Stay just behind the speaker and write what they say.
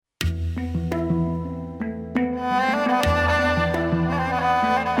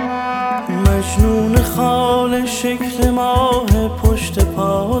شکل ماه پشت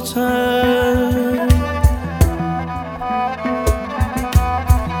پاته،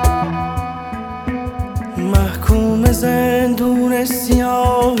 محکوم زندون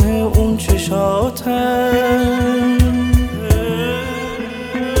سیاه اون چشاته.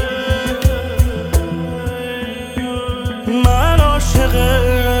 من عاشق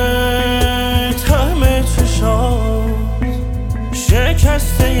طعم چشات،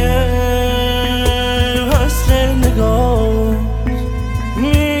 شکسته وصل نگاه،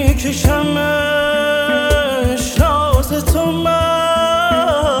 میکشمش ناز تو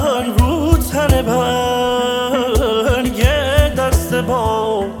من رو تن برگ دست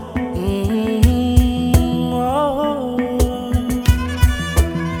با.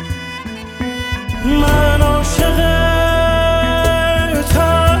 من عاشق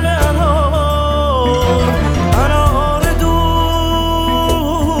طعم انار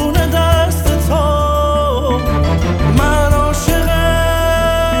دون دست تو، من عاشق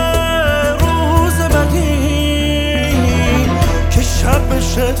روز بدی که شب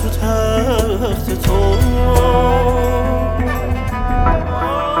بشه تو تخت تو.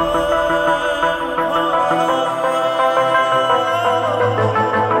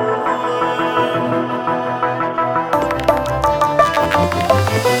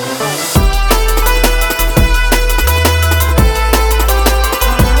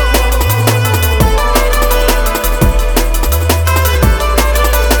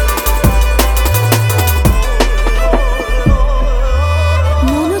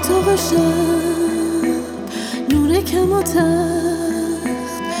 نور کم و تخت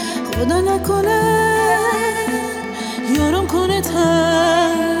خدا نکنه یارم کنه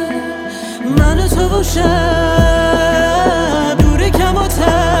تر، من تو و شب نور کم و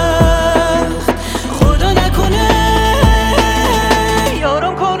تخت خدا نکنه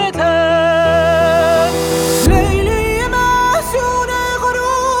یارم کنه تر. لیلی محزون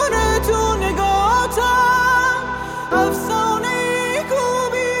قرون تو نگاتم، افسانه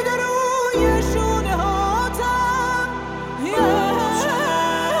کوبیده روی شونه هاتم.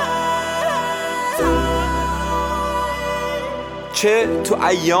 چه تو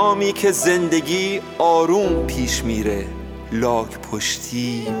ایامی که زندگی آروم پیش میره، لاک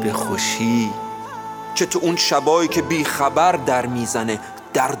پشتی به خوشی، چه تو اون شبایی که بی خبر در میزنه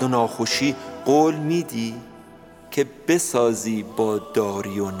درد و ناخوشی، قول میدی که بسازی با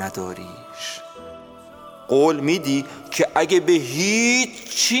داری و نداریش، قول میدی که اگه به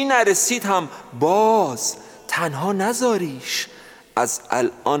هیچ چی نرسید هم باز تنها نذاریش، از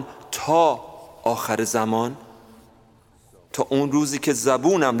الان تا آخر زمان، تا اون روزی که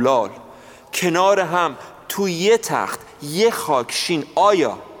زبونم لال کنار هم تو یه تخت یه خاکشین،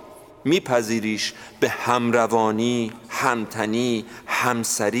 آیا میپذیریش به همروانی، همتنی،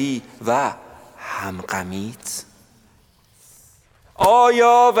 همسری و همغمیت؟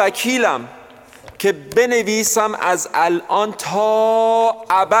 آیا وکیلم که بنویسم از الان تا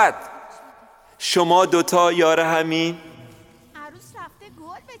ابد شما دوتا یار همین؟ عروس رفته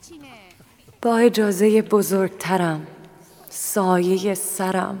گل بچینه. با اجازه بزرگترم، سایه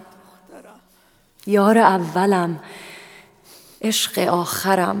سرم، یار اولم، عشق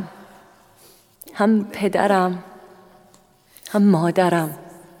آخرم، هم پدرم هم مادرم،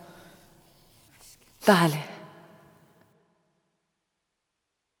 بله